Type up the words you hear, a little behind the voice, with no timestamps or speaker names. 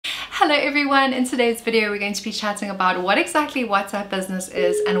Hello everyone, in today's video we're going to be chatting about what exactly WhatsApp Business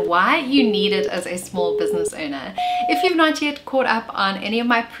is and why you need it as a small business owner. If you've not yet caught up on any of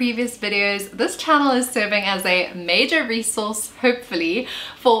my previous videos, this channel is serving as a major resource, hopefully,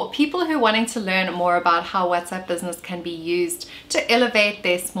 for people who are wanting to learn more about how WhatsApp Business can be used to elevate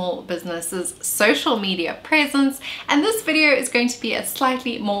their small business's social media presence. And this video is going to be a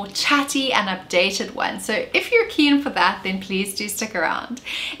slightly more chatty and updated one. So if you're keen for that, then please do stick around.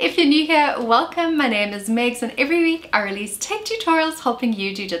 If you're new here, welcome. My name is Megs and every week I release tech tutorials helping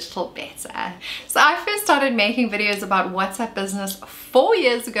you do digital better. So I first started making videos about WhatsApp Business 4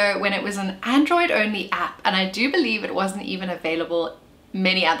 years ago when it was an Android only app, and I do believe it wasn't even available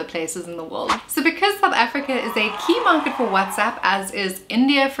many other places in the world. So because South Africa is a key market for WhatsApp, as is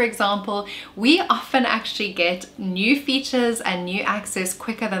India for example, we often actually get new features and new access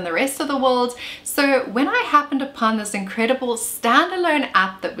quicker than the rest of the world. So when I happened upon this incredible standalone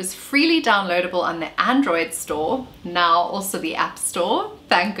app that was freely downloadable on the Android store, now also the App Store,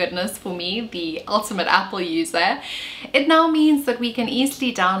 thank goodness for me, the ultimate Apple user, it now means that we can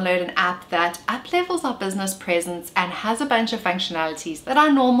easily download an app that up-levels our business presence and has a bunch of functionalities that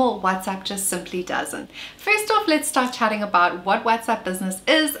our normal WhatsApp just simply doesn't. First off, let's start chatting about what WhatsApp Business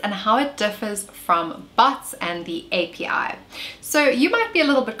is and how it differs from bots and the API. So you might be a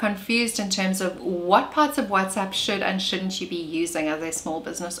little bit confused in terms of what parts of WhatsApp should and shouldn't you be using as a small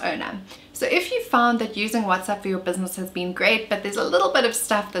business owner. So if you found that using WhatsApp for your business has been great, but there's a little bit of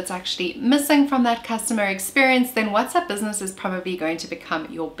stuff that's actually missing from that customer experience, then WhatsApp Business is probably going to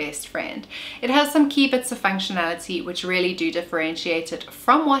become your best friend. It has some key bits of functionality which really do differentiate it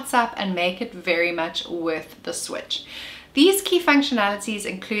from WhatsApp and make it very much worth the switch. These key functionalities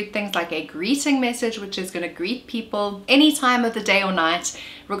include things like a greeting message, which is going to greet people any time of the day or night,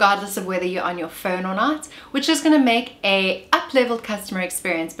 regardless of whether you're on your phone or not, which is going to make a up-leveled customer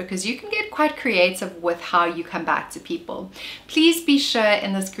experience because you can get quite creative with how you come back to people. Please be sure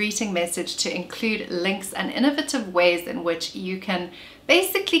in this greeting message to include links and innovative ways in which you can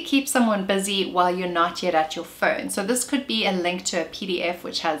basically keep someone busy while you're not yet at your phone. So this could be a link to a PDF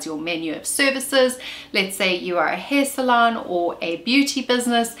which has your menu of services. Let's say you are a hair salon or a beauty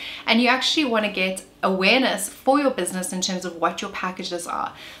business and you actually want to get awareness for your business in terms of what your packages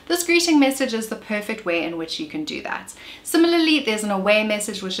are. This greeting message is the perfect way in which you can do that. Similarly, there's an away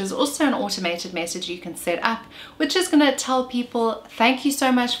message, which is also an automated message you can set up, which is going to tell people thank you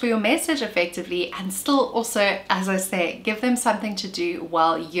so much for your message effectively, and still also, as I say, give them something to do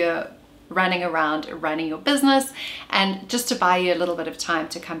while you're running around running your business, and just to buy you a little bit of time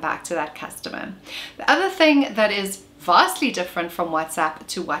to come back to that customer. The other thing that is vastly different from WhatsApp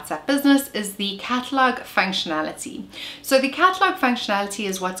to WhatsApp Business is the catalog functionality. So the catalog functionality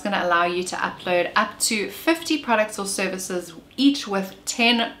is what's going to allow you to upload up to 50 products or services, each with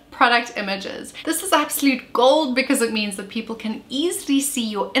 10 product images. This is absolute gold because it means that people can easily see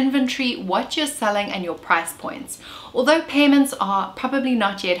your inventory, what you're selling, and your price points. Although payments are probably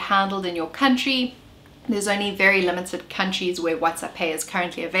not yet handled in your country, there's only very limited countries where WhatsApp Pay is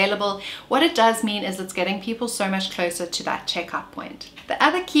currently available. What it does mean is it's getting people so much closer to that checkout point. The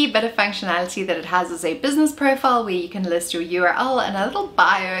other key bit of functionality that it has is a business profile where you can list your URL and a little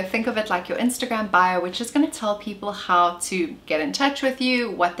bio. Think of it like your Instagram bio, which is going to tell people how to get in touch with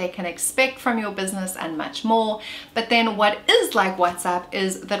you, what they can expect from your business, and much more. But then what is like WhatsApp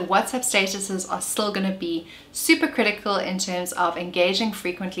is that WhatsApp statuses are still going to be super critical in terms of engaging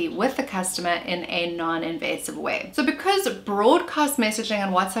frequently with the customer in a non-invasive way. So because broadcast messaging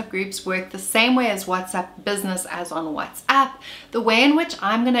and WhatsApp groups work the same way as WhatsApp Business as on WhatsApp, the way in which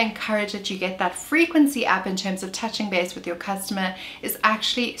I'm going to encourage that you get that frequency up in terms of touching base with your customer is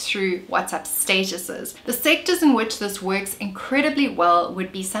actually through WhatsApp statuses. The sectors in which this works incredibly well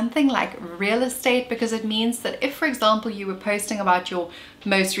would be something like real estate, because it means that if, for example, you were posting about your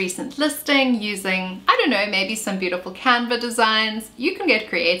most recent listing using, I don't know, maybe some beautiful Canva designs, you can get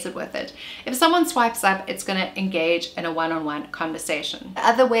creative with it. If someone swipes up, it's going to engage in a one-on-one conversation. The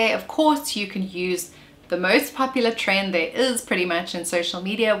other way, of course, you can use the most popular trend there is pretty much in social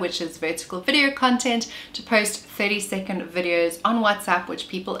media, which is vertical video content, to post 30-second videos on WhatsApp, which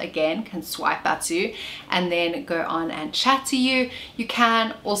people again can swipe up to and then go on and chat to you. You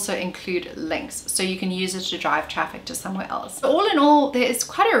can also include links, so you can use it to drive traffic to somewhere else. So all in all, there is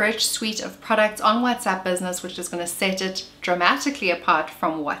quite a rich suite of products on WhatsApp Business, which is going to set it dramatically apart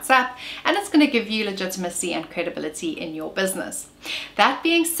from WhatsApp, and it's going to give you legitimacy and credibility in your business. That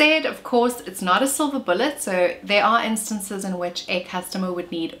being said, of course, it's not a silver bullet, so there are instances in which a customer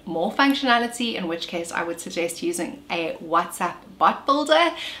would need more functionality, in which case I would suggest using a WhatsApp bot builder.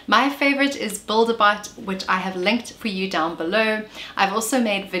 My favorite is BuilderBot, which I have linked for you down below. I've also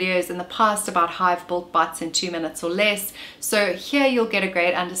made videos in the past about how I've built bots in 2 minutes or less. So here you'll get a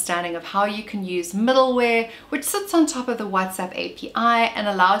great understanding of how you can use middleware, which sits on top of the WhatsApp API and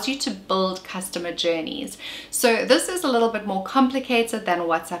allows you to build customer journeys. So this is a little bit more complicated than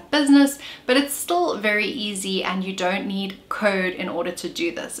WhatsApp Business, but it's still very easy and you don't need code in order to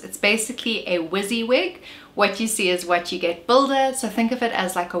do this. It's basically a WYSIWYG. What you see is what you get builder. So think of it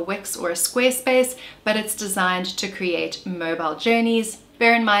as like a Wix or a Squarespace, but it's designed to create mobile journeys.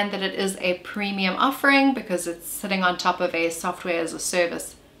 Bear in mind that it is a premium offering because it's sitting on top of a software as a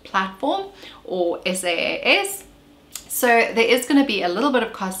service platform, or SaaS. So there is going to be a little bit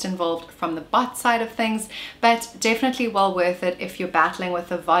of cost involved from the bot side of things, but definitely well worth it if you're battling with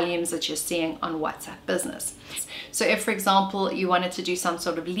the volumes that you're seeing on WhatsApp Business. So if, for example, you wanted to do some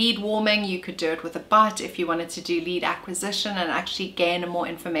sort of lead warming, you could do it with a bot. If you wanted to do lead acquisition and actually gain more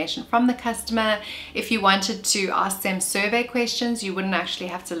information from the customer, if you wanted to ask them survey questions, you wouldn't actually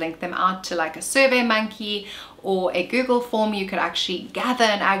have to link them out to like a SurveyMonkey or a Google form. You could actually gather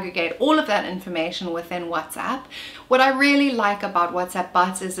and aggregate all of that information within WhatsApp. What I really like about WhatsApp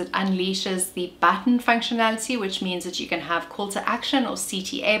bots is it unleashes the button functionality, which means that you can have call to action or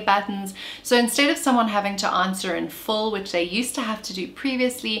CTA buttons. So instead of someone having to answer in full, which they used to have to do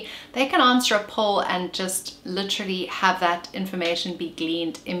previously, they can answer a poll and just literally have that information be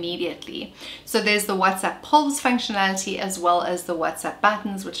gleaned immediately. So there's the WhatsApp polls functionality as well as the WhatsApp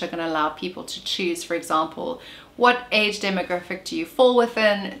buttons, which are going to allow people to choose, for example, what age demographic do you fall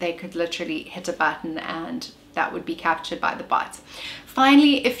within? They could literally hit a button and that would be captured by the bot.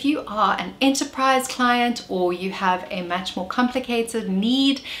 Finally, if you are an enterprise client or you have a much more complicated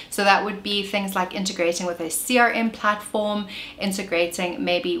need, so that would be things like integrating with a CRM platform, integrating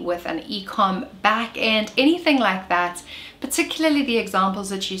maybe with an e-com backend, anything like that, particularly the examples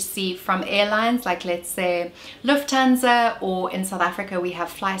that you see from airlines, like let's say Lufthansa, or in South Africa we have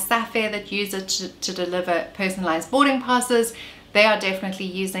Fly Safair that use it to deliver personalized boarding passes. They are definitely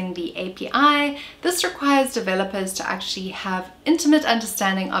using the API. This requires developers to actually have intimate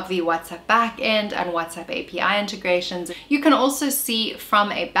understanding of the WhatsApp backend and WhatsApp API integrations. You can also see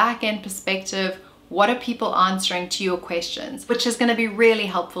from a backend perspective, what are people answering to your questions, which is going to be really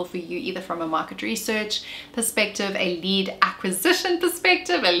helpful for you either from a market research perspective, a lead acquisition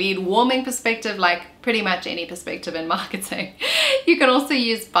perspective, a lead warming perspective, like pretty much any perspective in marketing. You can also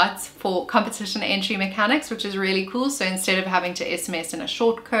use bots for competition entry mechanics, which is really cool. So instead of having to SMS in a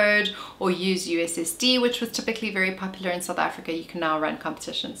short code or use USSD, which was typically very popular in South Africa, you can now run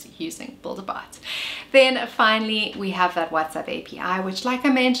competitions using BuilderBot. Then finally, we have that WhatsApp API, which, like I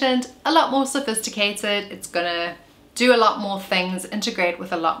mentioned, a lot more sophisticated. It's gonna do a lot more things, integrate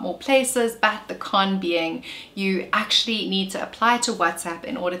with a lot more places, but the con being you actually need to apply to WhatsApp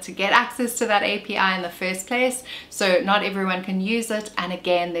in order to get access to that API in the first place. So not everyone can use it, and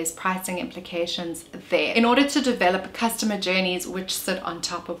again, there's pricing implications there in order to develop customer journeys which sit on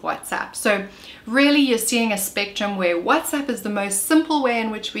top of WhatsApp. So really you're seeing a spectrum where WhatsApp is the most simple way in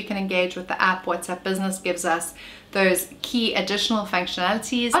which we can engage with the app. WhatsApp Business gives us those key additional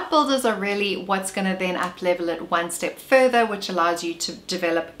functionalities. Bot builders are really what's going to then up level it one step further, which allows you to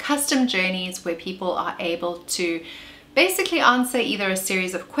develop custom journeys where people are able to basically answer either a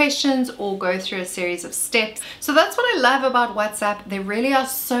series of questions or go through a series of steps. So that's what I love about WhatsApp. There really are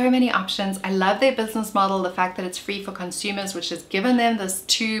so many options. I love their business model, the fact that it's free for consumers, which has given them this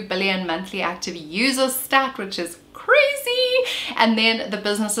 2 billion monthly active users stat, which is crazy, and then the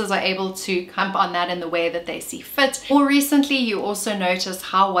businesses are able to camp on that in the way that they see fit. More recently, you also notice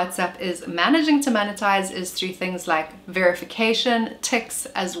how WhatsApp is managing to monetize is through things like verification, ticks,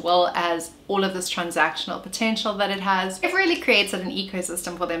 as well as all of this transactional potential that it has. They've really created an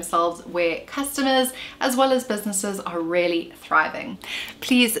ecosystem for themselves where customers as well as businesses are really thriving.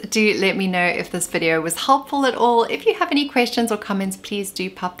 Please do let me know if this video was helpful at all. If you have any questions or comments, please do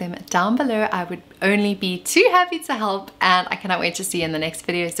pop them down below. I would only be too happy to help, and I cannot wait to see you in the next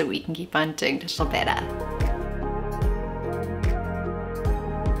video so we can keep on doing digital better.